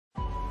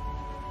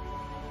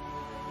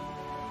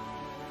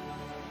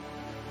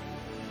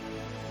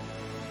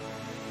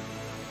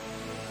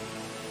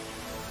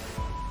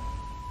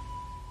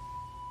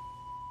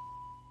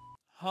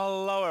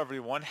Hello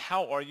everyone,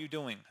 how are you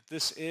doing?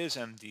 This is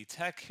MD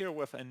Tech here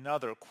with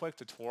another quick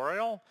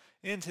tutorial.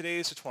 In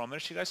today's tutorial, I'm going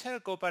to show you guys how to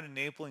go about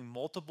enabling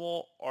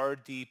multiple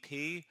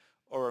RDP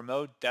or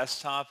remote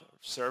desktop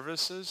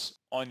services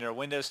on your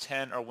Windows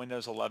 10 or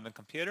Windows 11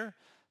 computer.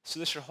 So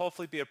this should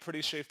hopefully be a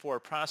pretty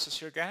straightforward process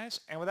here,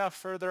 guys. And without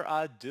further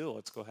ado,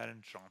 let's go ahead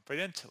and jump right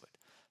into it.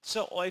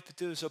 So all you have to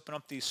do is open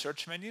up the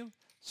search menu,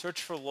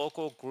 search for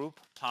local group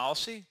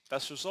policy.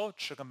 Best result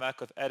should come back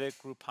with edit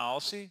group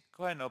policy.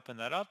 Go ahead and open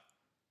that up.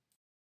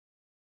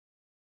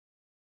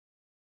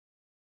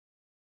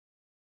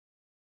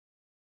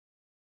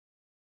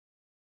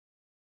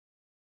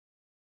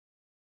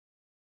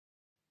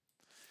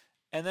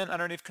 And then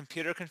underneath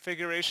computer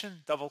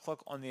configuration, double click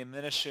on the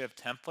administrative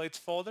templates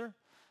folder.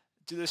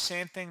 Do the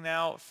same thing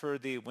now for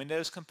the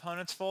Windows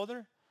components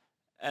folder.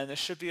 And there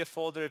should be a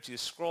folder, if you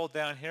scroll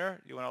down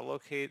here, you want to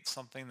locate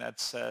something that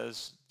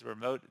says the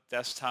remote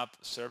desktop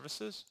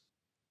services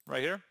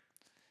right here.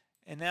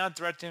 And now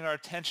directing our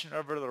attention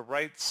over to the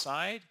right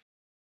side,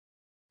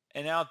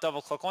 and now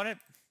double click on it.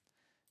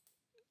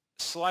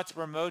 Select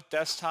remote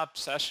desktop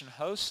session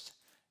host,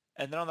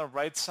 and then on the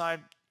right side,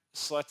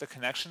 select the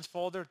connections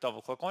folder,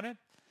 double click on it.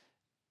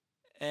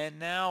 And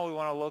now we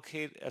want to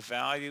locate a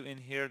value in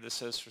here that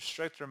says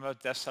restrict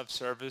remote desktop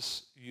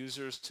service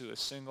users to a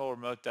single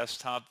remote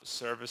desktop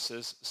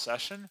services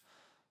session.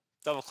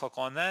 Double click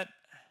on that.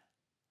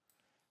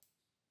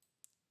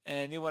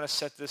 And you want to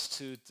set this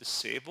to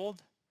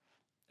disabled.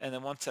 And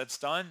then once that's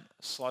done,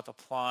 select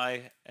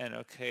apply and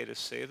OK to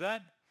save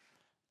that.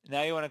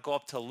 Now you want to go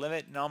up to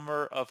limit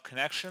number of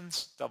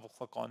connections. Double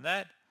click on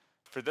that.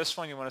 For this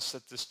one, you want to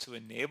set this to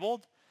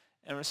enabled.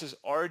 And when it says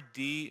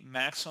RD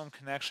maximum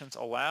connections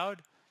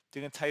allowed,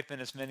 you can type in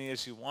as many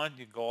as you want.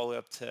 You can go all the way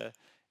up to,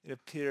 it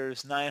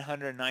appears,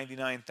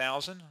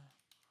 999,000,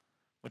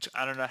 which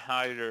I don't know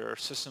how your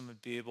system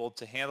would be able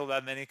to handle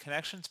that many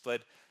connections,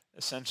 but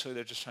essentially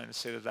they're just trying to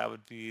say that that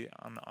would be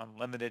an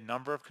unlimited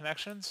number of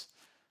connections.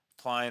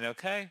 Apply and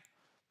OK.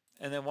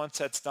 And then once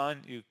that's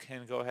done, you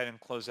can go ahead and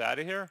close out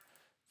of here.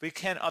 We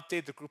can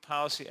update the group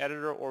policy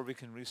editor, or we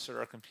can restart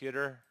our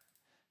computer.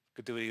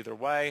 Could do it either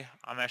way.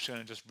 I'm actually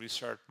going to just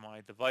restart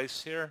my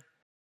device here.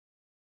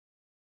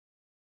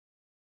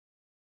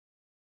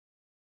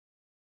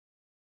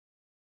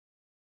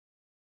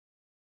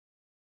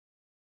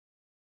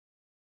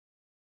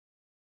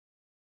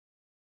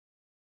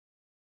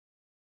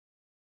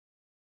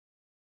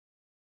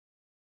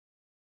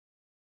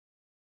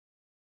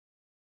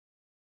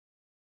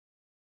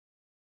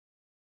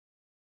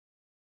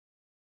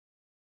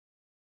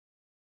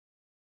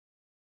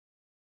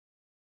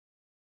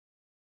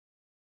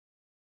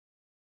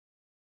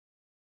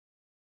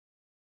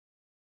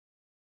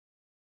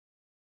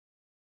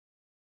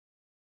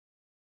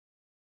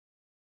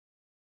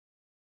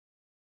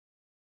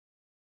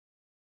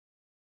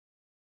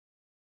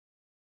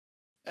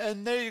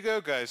 And there you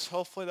go, guys.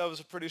 Hopefully that was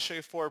a pretty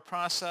straightforward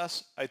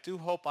process. I do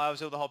hope I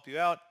was able to help you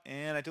out,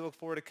 and I do look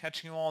forward to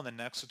catching you all in the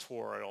next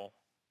tutorial.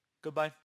 Goodbye.